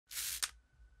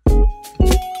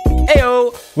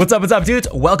What's up, dudes?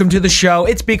 Welcome to the show.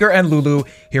 It's Beaker and Lulu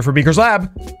here for Beaker's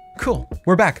Lab. Cool,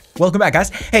 we're back. Welcome back, guys.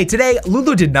 Hey, today,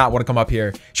 Lulu did not want to come up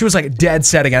here. She was like dead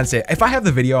set against it. If I have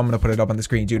the video, I'm gonna put it up on the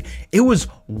screen, dude. It was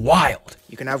wild.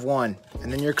 You can have one, and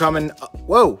then you're coming.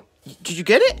 Whoa, did you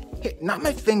get it? Hey, not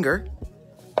my finger.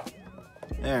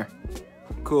 There.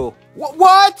 Cool.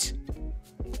 What?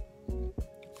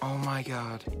 Oh my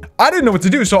God. I didn't know what to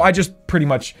do, so I just pretty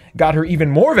much got her even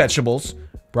more vegetables.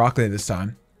 Broccoli this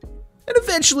time. And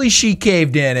eventually she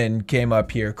caved in and came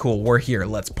up here. Cool, we're here,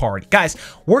 let's party. Guys,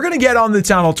 we're gonna get on the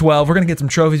Town Hall 12. We're gonna get some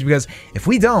trophies because if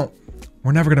we don't,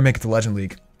 we're never gonna make it to Legend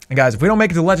League. And guys, if we don't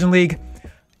make it to Legend League,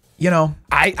 you know,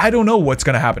 I don't know what's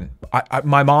gonna happen.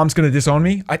 My mom's gonna disown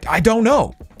me. I don't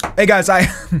know. Hey guys, I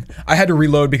had to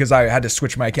reload because I had to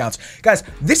switch my accounts. Guys,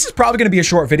 this is probably gonna be a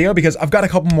short video because I've got a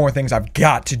couple more things I've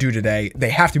got to do today.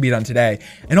 They have to be done today.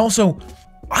 And also,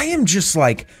 I am just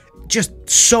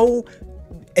so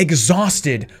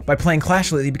exhausted by playing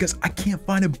Clash lately because I can't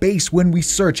find a base when we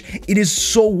search. It is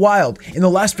so wild. In the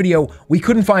last video, we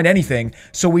couldn't find anything,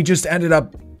 so we just ended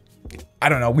up, I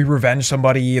don't know, we revenged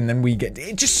somebody and then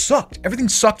it just sucked. Everything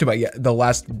sucked about the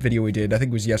last video we did. I think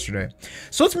it was yesterday.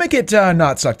 So let's make it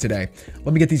not suck today.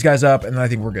 Let me get these guys up and then I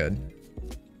think we're good.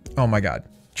 Oh my God.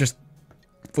 Just,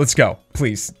 let's go.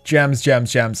 Please. Gems,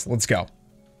 gems, gems. Let's go.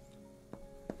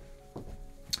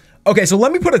 Okay, so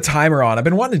let me put a timer on. I've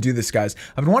been wanting to do this, guys.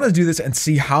 I've been wanting to do this and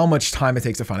see how much time it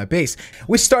takes to find a base.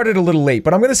 We started a little late,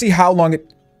 but I'm going to see how long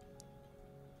it...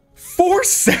 4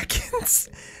 seconds?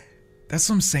 That's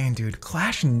what I'm saying, dude.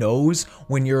 Clash knows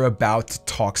when you're about to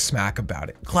talk smack about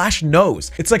it. Clash knows.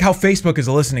 It's like how Facebook is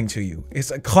listening to you. It's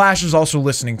like Clash is also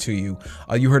listening to you.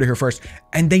 You heard it here first.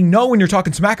 And they know when you're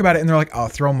talking smack about it, and they're like, oh,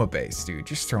 throw him a base, dude.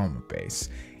 Just throw him a base,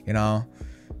 you know?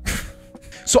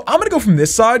 So I'm gonna go from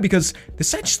this side because this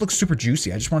side just looks super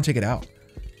juicy. I just want to take it out.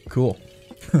 Cool.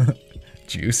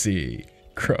 Juicy.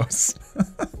 Gross.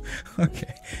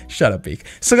 Okay. Shut up, Beak.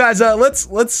 So guys,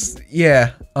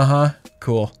 yeah.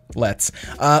 Cool.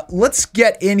 Let's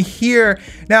get in here.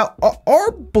 Now,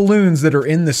 our balloons that are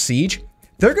in the siege,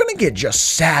 they're gonna get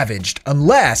just savaged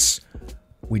unless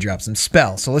we drop some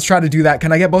spells. So let's try to do that.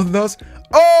 Can I get both of those?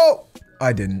 Oh,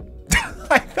 I didn't.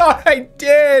 I thought I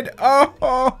did.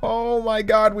 Oh my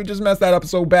God, we just messed that up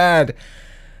so bad.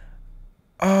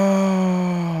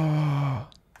 Oh,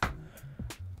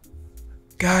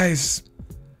 guys,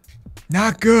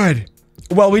 not good.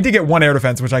 Well, we did get one air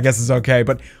defense, which I guess is okay,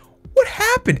 but what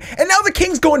happened? And now the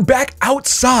king's going back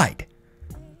outside.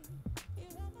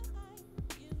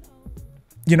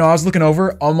 You know, I was looking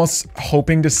over, almost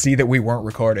hoping to see that we weren't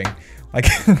recording. Like,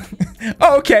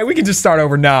 oh, okay, we can just start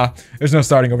over. Nah, there's no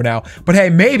starting over now. But hey,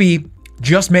 maybe,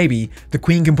 just maybe, the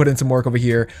queen can put in some work over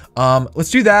here. Let's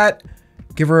do that.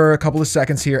 Give her a couple of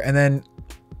seconds here, and then,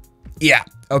 yeah,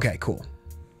 okay, cool.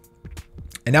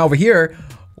 And now over here,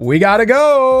 we gotta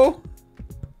go.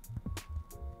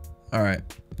 All right,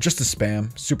 just a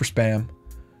spam, super spam,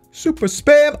 super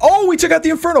spam. Oh, we took out the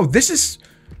Inferno. This is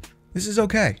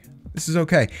okay. This is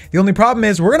okay. The only problem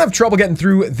is we're gonna have trouble getting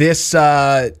through this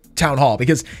town hall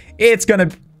because it's gonna...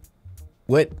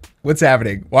 What's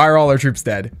happening? Why are all our troops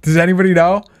dead? Does anybody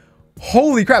know?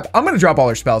 Holy crap. I'm gonna drop all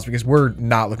our spells because we're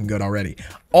not looking good already.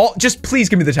 Just please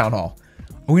give me the town hall.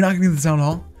 Are we not gonna do the town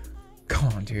hall?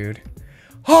 Come on, dude.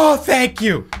 Oh, thank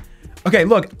you. Okay,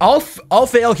 look, I'll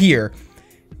fail here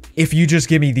if you just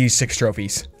give me these 6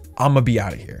 trophies. I'm gonna be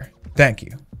out of here. Thank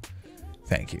you.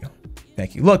 Thank you.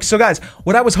 Thank you. Look, so guys,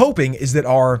 what I was hoping is that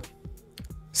our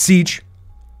siege,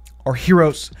 our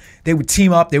heroes, they would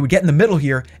team up, they would get in the middle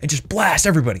here and just blast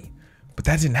everybody. But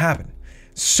that didn't happen.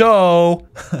 So,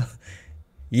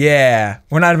 yeah,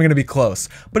 we're not even going to be close.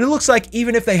 But it looks like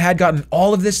even if they had gotten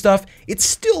all of this stuff, it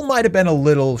still might have been a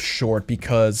little short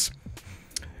because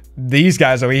these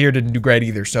guys over here didn't do great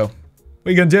either. So, what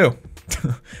are you going to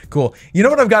do? Cool. You know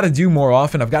what I've got to do more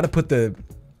often? I've got to put the...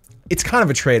 It's kind of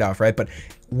a trade-off, right? But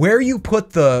where you put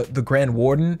the Grand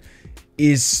Warden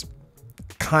is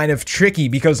kind of tricky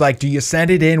because, like, do you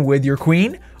send it in with your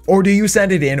queen or do you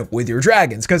send it in with your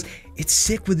dragons? Because it's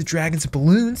sick with the dragons and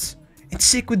balloons. It's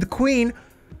sick with the queen.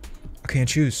 I can't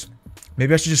choose.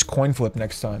 Maybe I should just coin flip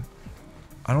next time.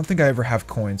 I don't think I ever have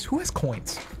coins. Who has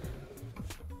coins?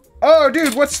 Oh,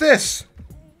 dude, what's this?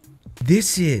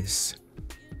 This is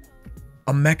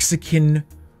a Mexican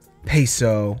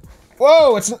peso.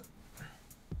 Whoa, it's...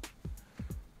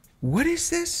 What is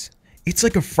this? It's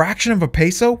like a fraction of a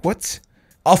peso? What?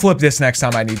 I'll flip this next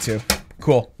time I need to.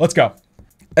 Cool. Let's go.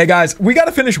 Hey guys, we got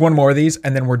to finish one more of these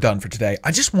and then we're done for today.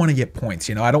 I just want to get points,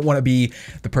 you know? I don't want to be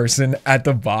the person at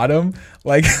the bottom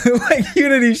like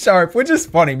Unity Sharp, which is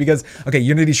funny because, okay,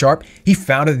 Unity Sharp, he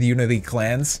founded the Unity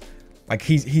clans Like,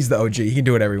 he's the OG. He can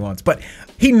do whatever he wants. But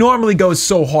he normally goes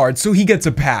so hard, so he gets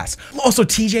a pass. Also,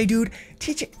 TJ, dude.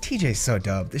 TJ's so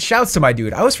dope. Shouts to my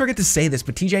dude. I always forget to say this,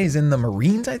 but TJ is in the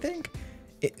Marines, I think?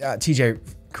 TJ,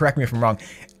 correct me if I'm wrong.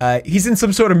 He's in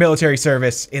some sort of military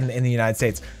service in the United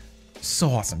States. So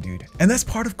awesome, dude. And that's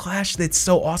part of Clash that's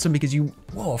so awesome because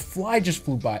whoa, a fly just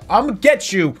flew by. I'm gonna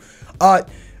get you.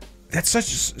 That's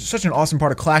such an awesome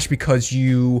part of Clash because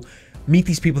you meet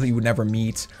these people that you would never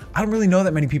meet. I don't really know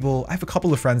that many people. I have a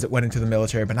couple of friends that went into the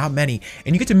military, but not many.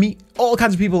 And you get to meet all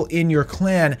kinds of people in your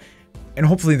clan, and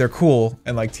hopefully they're cool,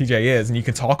 and like TJ is, and you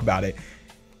can talk about it.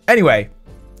 Anyway,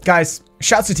 guys,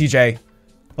 shouts to TJ.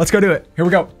 Let's go do it. Here we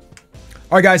go. All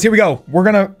right, guys, here we go. We're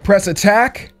gonna press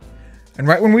attack, and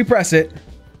right when we press it,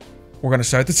 we're gonna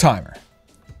start the timer.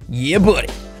 Yeah, buddy.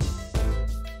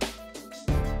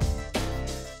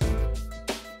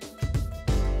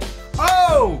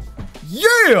 Oh!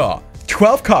 Yeah!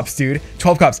 12 cups, dude.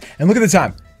 12 cups. And look at the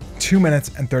time. 2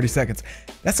 minutes and 30 seconds.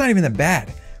 That's not even that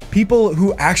bad. People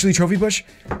who actually trophy push,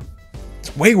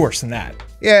 it's way worse than that.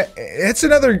 Yeah, it's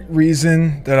another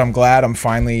reason that I'm glad I'm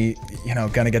finally,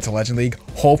 gonna get to Legend League.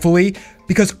 Hopefully.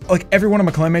 Because, like, every one of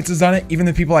my clanmates has done it. Even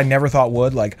the people I never thought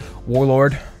would, like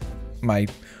Warlord. My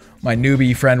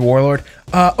newbie friend Warlord.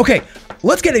 Okay,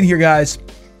 let's get in here, guys.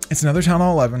 It's another Town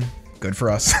Hall 11. Good for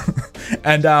us.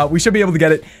 And we should be able to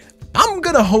get it. I'm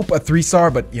gonna hope a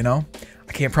 3-star, but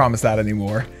I can't promise that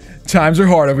anymore. Times are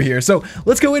hard over here. So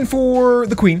let's go in for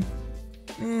the queen.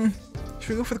 Should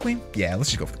we go for the queen? Yeah,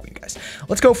 let's just go for the queen, guys.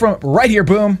 Let's go from right here.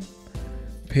 Boom.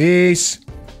 Peace.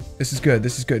 This is good.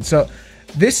 This is good. So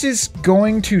this is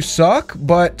going to suck,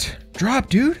 but drop,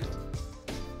 dude.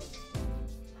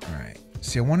 All right.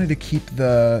 See, I wanted to keep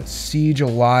the siege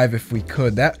alive if we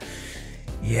could.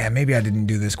 Yeah, maybe I didn't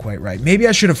do this quite right. Maybe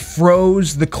I should have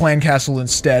froze the clan castle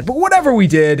instead. But whatever we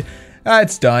did,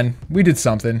 it's done. We did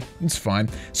something. It's fine.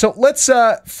 So let's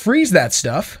freeze that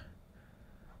stuff.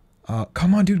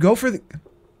 Come on, dude. Go for the...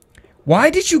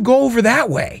 Why did you go over that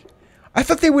way? I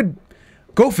thought they would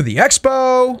go for the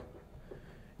expo.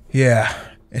 Yeah,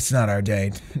 it's not our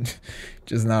day.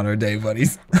 Just not our day,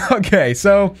 buddies. Okay,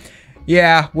 so...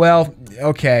 Yeah, well,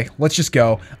 okay. Let's just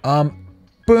go.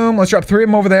 Boom. Let's drop 3 of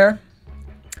them over there.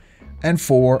 And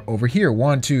 4 over here.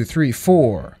 1, 2, 3,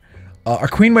 4. Our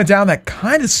queen went down. That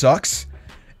kind of sucks.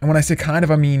 And when I say kind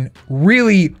of, I mean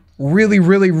really, really,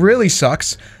 really, really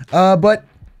sucks. But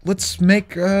let's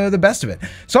make the best of it.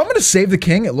 So I'm going to save the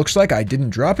king. It looks like I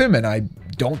didn't drop him, and I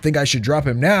don't think I should drop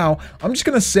him now. I'm just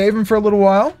going to save him for a little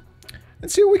while and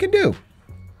see what we can do.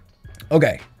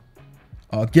 Okay.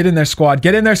 Get in there, squad.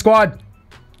 Get in there, squad.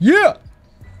 Yeah. All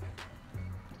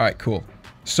right, cool.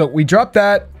 So we dropped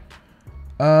that.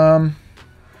 Come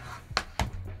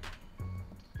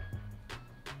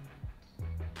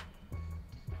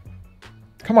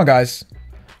on, guys.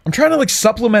 I'm trying to like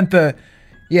supplement the...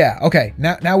 Yeah, okay.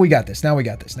 Now we got this. Now we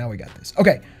got this. Now we got this.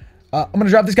 Okay. I'm gonna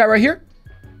drop this guy right here.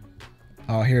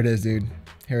 Oh, here it is, dude.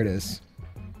 Here it is.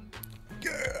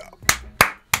 Yeah.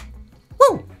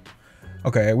 Woo!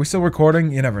 Okay, are we still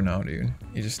recording? You never know, dude.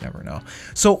 You just never know.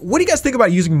 So, what do you guys think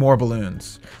about using more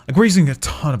balloons? Like, we're using a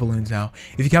ton of balloons now.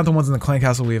 If you count the ones in the clan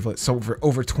castle, we have like, so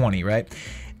over 20, right?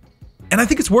 And I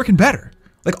think it's working better.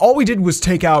 Like, all we did was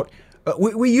take out...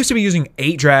 we used to be using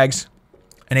 8 drags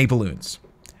and 8 balloons.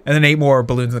 And then 8 more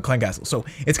balloons in the clan castle. So,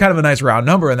 it's kind of a nice round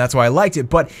number, and that's why I liked it.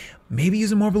 But maybe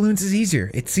using more balloons is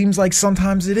easier. It seems like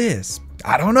sometimes it is.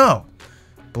 I don't know.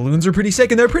 Balloons are pretty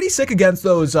sick, and they're pretty sick against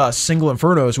those single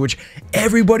infernos, which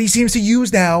everybody seems to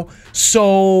use now.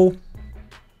 So,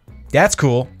 that's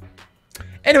cool.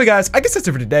 Anyway, guys, I guess that's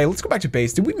it for today. Let's go back to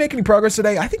base. Did we make any progress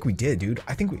today? I think we did, dude.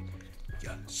 I think we...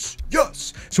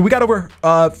 Yes. So we got over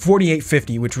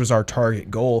 4850, which was our target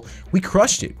goal. We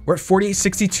crushed it. We're at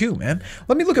 4862, man.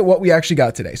 Let me look at what we actually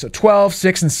got today. So 12,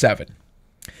 6, and 7.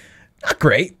 Not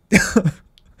great.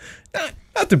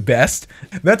 Not the best.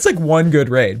 That's like 1 good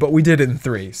raid, but we did it in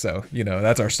 3. So,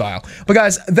 that's our style. But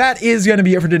guys, that is going to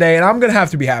be it for today. And I'm going to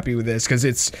have to be happy with this because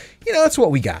it's, it's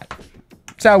what we got.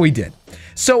 It's how we did.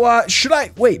 So,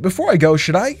 wait, before I go,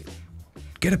 should I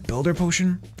get a builder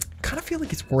potion? Kind of feel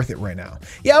like it's worth it right now.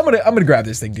 Yeah, I'm gonna grab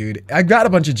this thing, dude. I got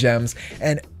a bunch of gems,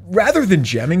 and rather than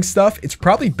gemming stuff, it's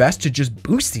probably best to just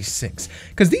boost these things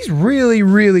because these really,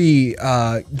 really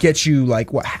get you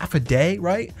like what, half a day,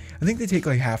 right? I think they take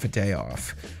like half a day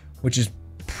off, which is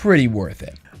pretty worth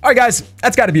it. All right, guys,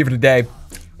 that's got to be it for today.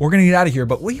 We're gonna get out of here,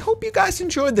 but we hope you guys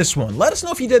enjoyed this one. Let us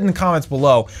know if you did in the comments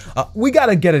below. We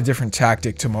gotta get a different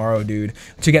tactic tomorrow, dude,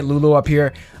 to get Lulu up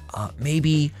here.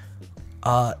 Maybe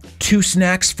 2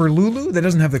 snacks for Lulu. That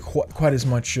doesn't have the quite as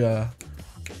much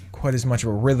quite as much of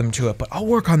a rhythm to it, but I'll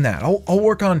work on that. I'll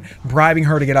work on bribing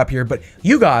her to get up here. But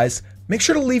you guys, make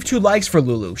sure to leave 2 likes for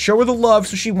Lulu. Show her the love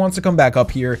so she wants to come back up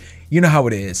here. You know how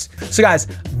it is. So guys,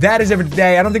 that is it for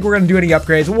today. I don't think we're going to do any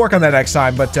upgrades. We'll work on that next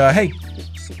time. But hey,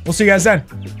 we'll see you guys then.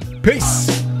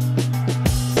 Peace.